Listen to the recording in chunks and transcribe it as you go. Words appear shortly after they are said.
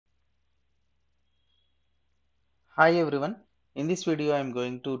Hi everyone. In this video I am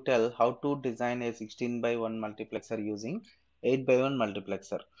going to tell how to design a 16 by 1 multiplexer using 8 by 1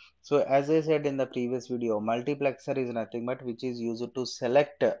 multiplexer. So as I said in the previous video, multiplexer is nothing but which is used to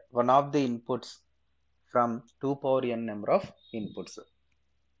select one of the inputs from 2 power n number of inputs.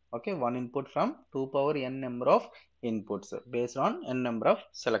 Okay, one input from 2 power n number of inputs based on n number of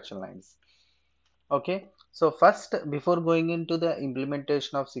selection lines. Okay, so first before going into the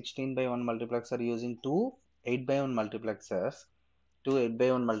implementation of 16 by 1 multiplexer using two 8 by 1 multiplexers,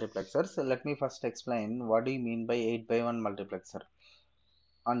 let me first explain what do you mean by 8 by 1 multiplexer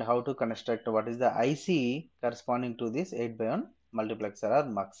and how to construct what is the IC corresponding to this 8 by 1 multiplexer or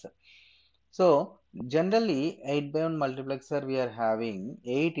MUX. So generally 8 by 1 multiplexer we are having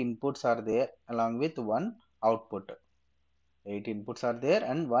 8 inputs are there along with one output. 8 inputs are there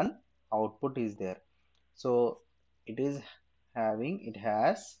and one output is there. So it is having it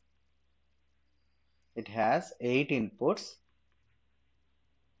has 8 inputs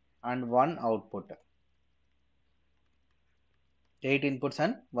and one output. 8 inputs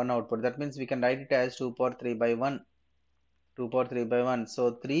and one output. That means we can write it as 2 power 3 by 1. 2 power 3 by 1.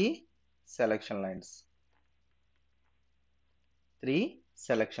 So 3 selection lines. 3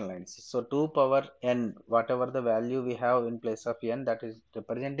 selection lines. So 2 power n, whatever the value we have in place of n, that is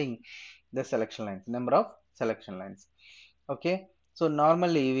representing the selection lines, number of selection lines. Okay. So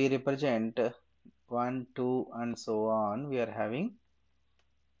normally we represent 1, 2 and so on. We are having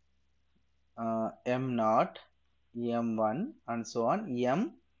M0, M1 and so on,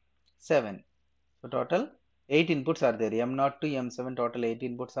 M7. So total 8 inputs are there. M0 to M7 total 8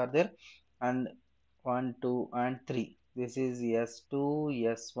 inputs are there, and 1, 2 and 3. This is S2,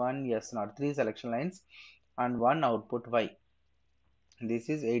 S1, S0, 3 selection lines and one output Y. This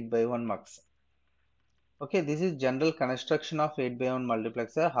is 8 by 1 mux. Okay, this is general construction of 8 by 1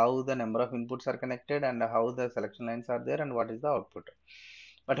 multiplexer, how the number of inputs are connected and how the selection lines are there and what is the output.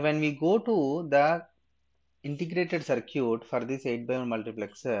 But when we go to the integrated circuit for this 8 by 1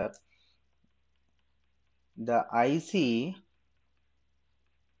 multiplexer, the IC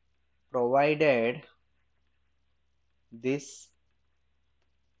provided this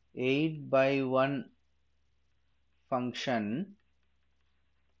 8 by 1 function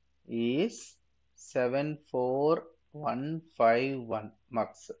is 74151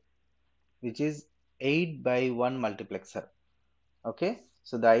 mux, which is 8 by 1 multiplexer. Okay,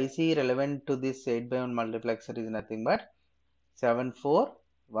 so the IC relevant to this 8 by 1 multiplexer is nothing but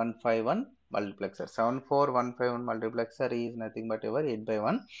 74151 multiplexer. 74151 multiplexer is nothing but our 8 by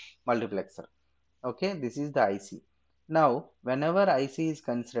 1 multiplexer. Okay, this is the IC. Now whenever IC is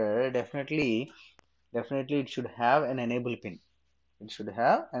considered, definitely it should have an enable pin. It should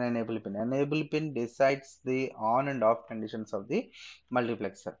have an enable pin. Enable pin decides the on and off conditions of the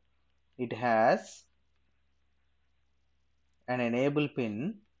multiplexer. It has an enable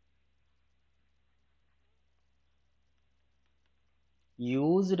pin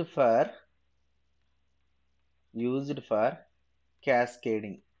used for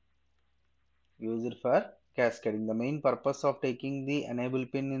cascading. The main purpose of taking the enable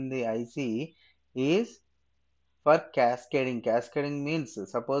pin in the IC is for cascading. Cascading means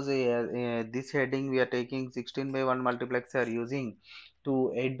suppose this heading we are taking 16 by 1 multiplexer using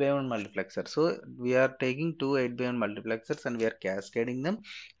two 8 by 1 multiplexer. So we are taking two 8 by 1 multiplexers and we are cascading them,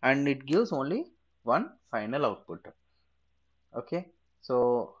 and it gives only one final output. Okay,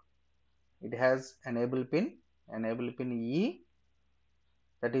 so it has enable pin E,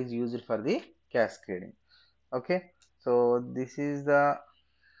 that is used for the cascading. Okay, so this is the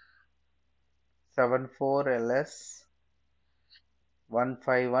 74LS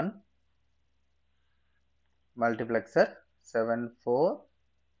 151 multiplexer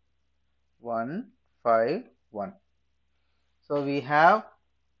 74151. So we have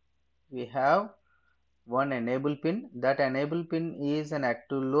one enable pin. That enable pin is an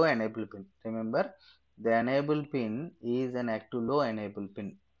active low enable pin. Remember, the enable pin is an active low enable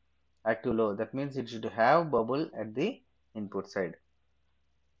pin. Active low, that means it should have bubble at the input side.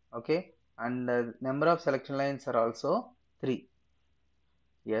 Okay, and the number of selection lines are also 3.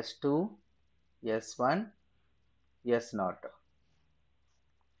 S2, S1, S0.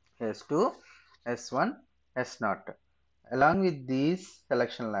 S2, S1, S0. Along with these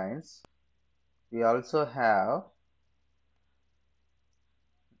selection lines, we also have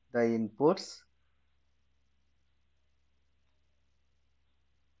the inputs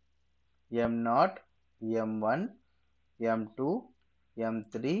M0, M1, M2,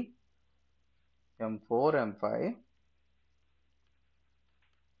 M3, M4, M5,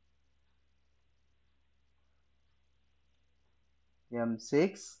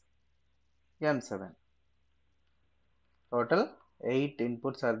 M6, M7. Total 8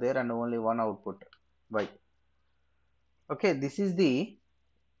 inputs are there and only one output. Why? Okay, this is the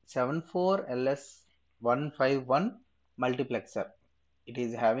 74LS151 multiplexer. It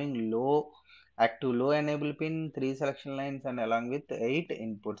is having low enable pin, 3 selection lines and along with 8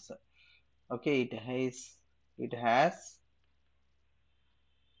 inputs. Okay, it has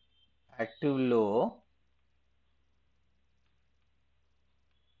active low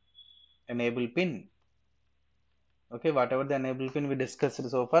enable pin. Okay, whatever the enable pin we discussed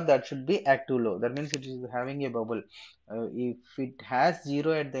so far, that should be active low. That means it is having a bubble. If it has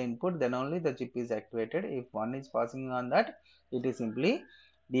 0 at the input, then only the chip is activated. If 1 is passing on that, it is simply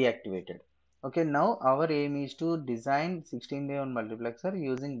deactivated. Okay, now our aim is to design 16-by-1 multiplexer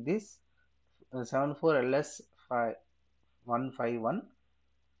using this 74LS151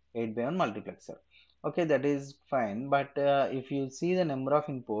 8-by-1 multiplexer. Okay, that is fine, but if you see the number of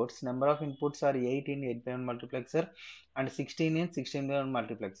inputs are 8 in 8-by-1 multiplexer and 16 in 16-by-1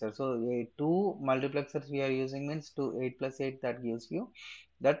 multiplexer. So 2 multiplexers we are using means 8 plus 8, that gives you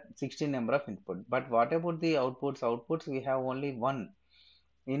that 16 number of input. But what about the outputs we have only one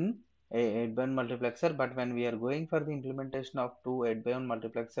in a 8-by-1 multiplexer, but when we are going for the implementation of 2 8-by-1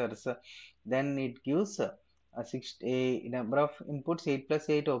 multiplexers, then it gives a number of inputs 8 plus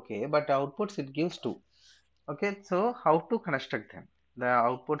 8. Okay, but outputs it gives 2. Okay, so how to construct them? The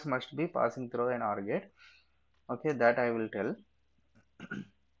outputs must be passing through an OR gate. Okay, that I will tell.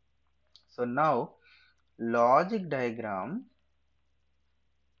 So now logic diagram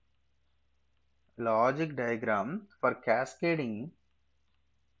for cascading,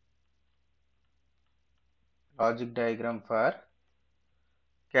 logic diagram for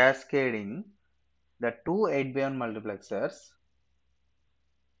cascading the 2 8-by-1 multiplexers,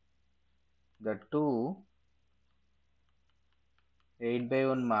 the 2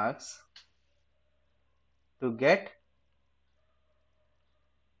 8-by-1 marks to get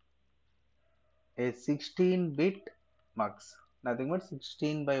a 16-bit mux, nothing but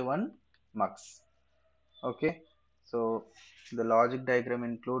 16-by-1 mux. Okay, so the logic diagram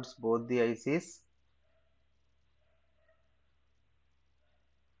includes both the ICs.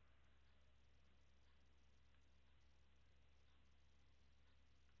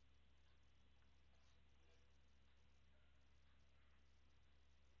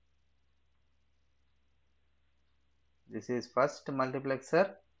 This is first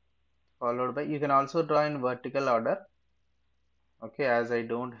multiplexer, followed by, you can also draw in vertical order. Okay, as I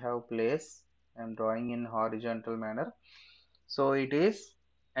don't have place, I am drawing in horizontal manner. So it is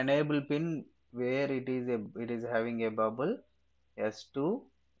enable pin where it is having a bubble S2,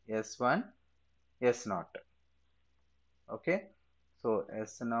 S1, S0. Okay, so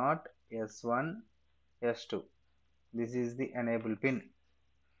S0, S1, S2. This is the enable pin.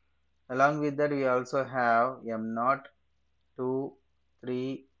 Along with that, we also have M0, 2,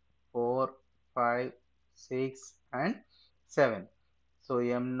 3, 4, 5, 6 and 7. So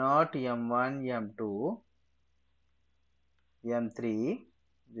M0, M1, M2, M3,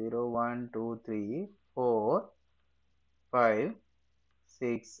 0, 1, 2, 3, 4, 5,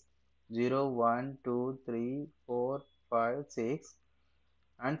 6, 0, 1, 2, 3, 4, 5, 6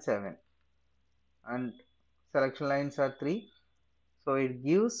 and 7. And selection lines are 3. So it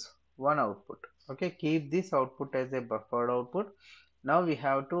gives one output. Okay, keep this output as a buffered output. Now we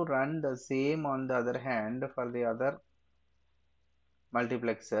have to run the same on the other hand for the other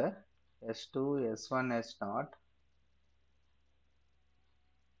multiplexer S2, S1, S0.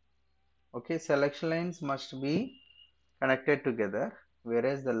 Okay, selection lines must be connected together,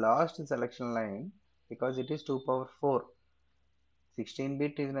 whereas the last selection line, because it is 2 power 4, 16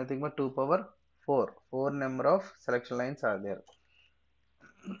 bit is nothing but 2 power 4. 4 number of selection lines are there.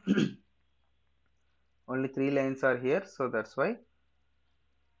 Only 3 lines are here, so that's why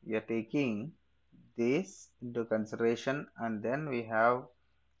we are taking this into consideration, and then we have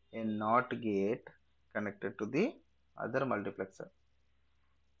a NOT gate connected to the other multiplexer.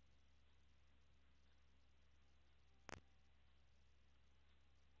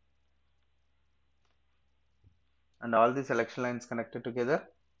 And all the selection lines connected together.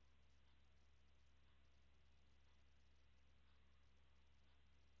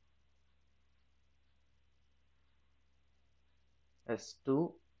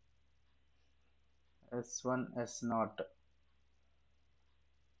 S2, S1, S0,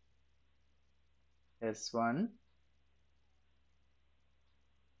 S1,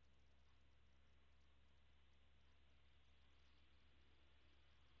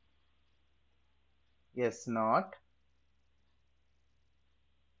 S0,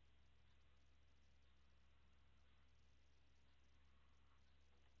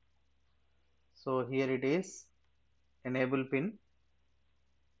 so here it is enable pin,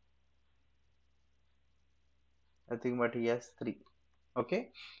 nothing but S3.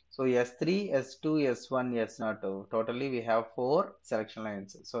 Okay, so S3, S2, S1, S0. Totally we have 4 selection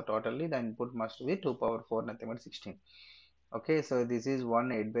lines. So totally the input must be 2 power 4, nothing but 16. Okay, so this is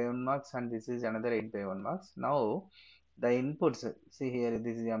one 8 by 1 marks and this is another 8 by 1 marks. Now the inputs, see here,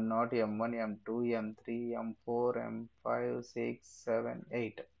 this is M0, M1, M2, M3, M4, M5, 6, 7,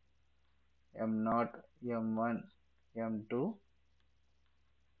 8. M0, M1, M2,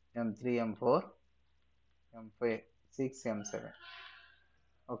 M3, M4, M5, 6, M7.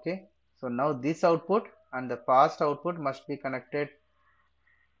 Okay, so now this output and the past output must be connected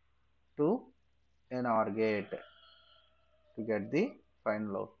to an OR gate to get the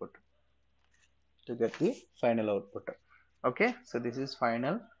final output. Okay, so this is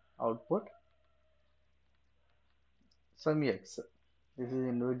final output sum x. This is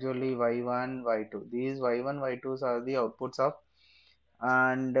individually y1, y2. These y1, y2s are the outputs of,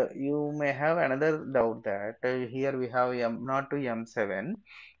 and you may have another doubt that here we have m0 to m7,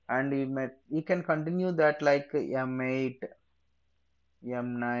 and you can continue that like m8,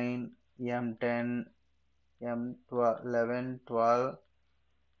 m9, m10, m11, 12,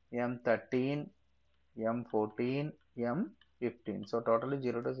 m13, m14, m15. So totally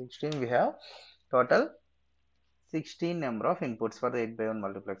 0 to 16 we have total 16 number of inputs for the 8 by 1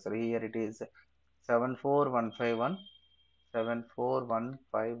 multiplexer. Here it is 74151,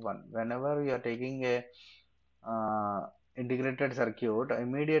 74151. Whenever you are taking a integrated circuit,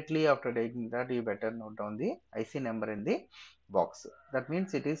 immediately after taking that you better note down the IC number in the box. That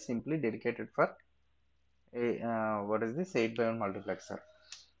means it is simply dedicated for a what is this 8 by 1 multiplexer.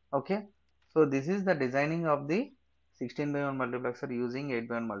 Okay, so this is the designing of the 16 by 1 multiplexer using 8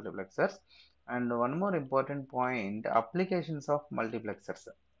 by 1 multiplexers. And one more important point, applications of multiplexers,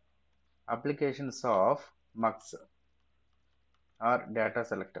 applications of mux or data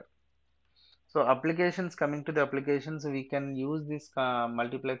selector. So applications, coming to the applications, we can use this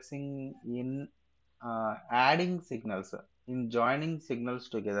multiplexing in adding signals, in joining signals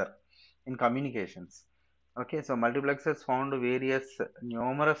together in communications. Okay, so multiplexers found various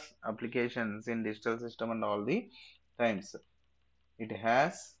numerous applications in digital system and all the times. It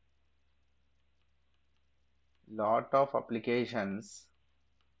has lot of applications.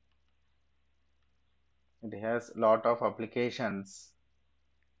 It has lot of applications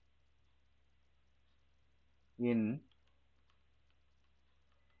in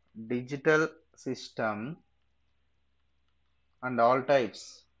digital system and all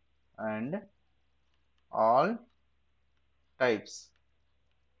types and all types.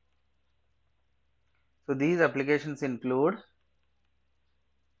 So these applications include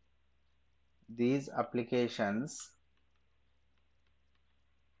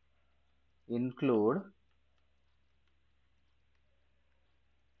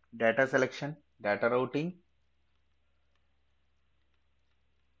data selection, data routing,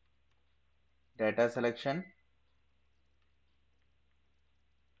 data selection,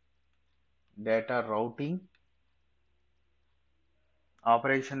 data routing,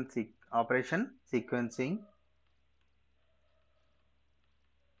 operation sequencing,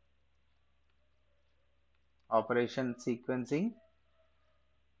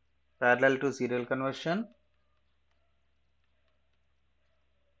 parallel to serial conversion,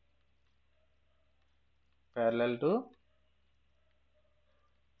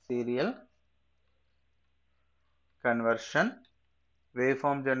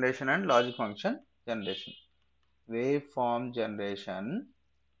 waveform generation and logic function generation. Waveform generation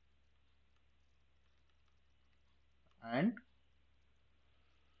and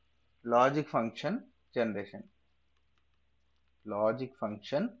logic function generation.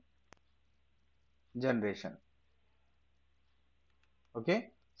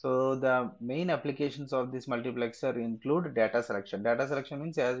 Okay, so the main applications of this multiplexer include data selection. Data selection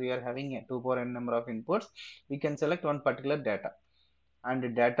means as we are having a 2 power n number of inputs, we can select one particular data.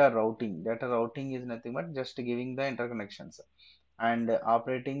 And data routing is nothing but just giving the interconnections. And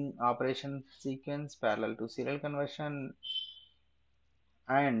operation sequence, parallel to serial conversion,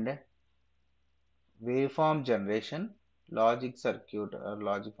 and waveform generation, logic circuit or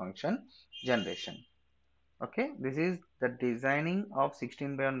logic function generation. Okay, this is the designing of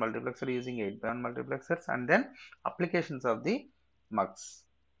 16 by 1 multiplexer using 8 by 1 multiplexers, and then applications of the mux.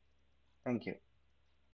 Thank you.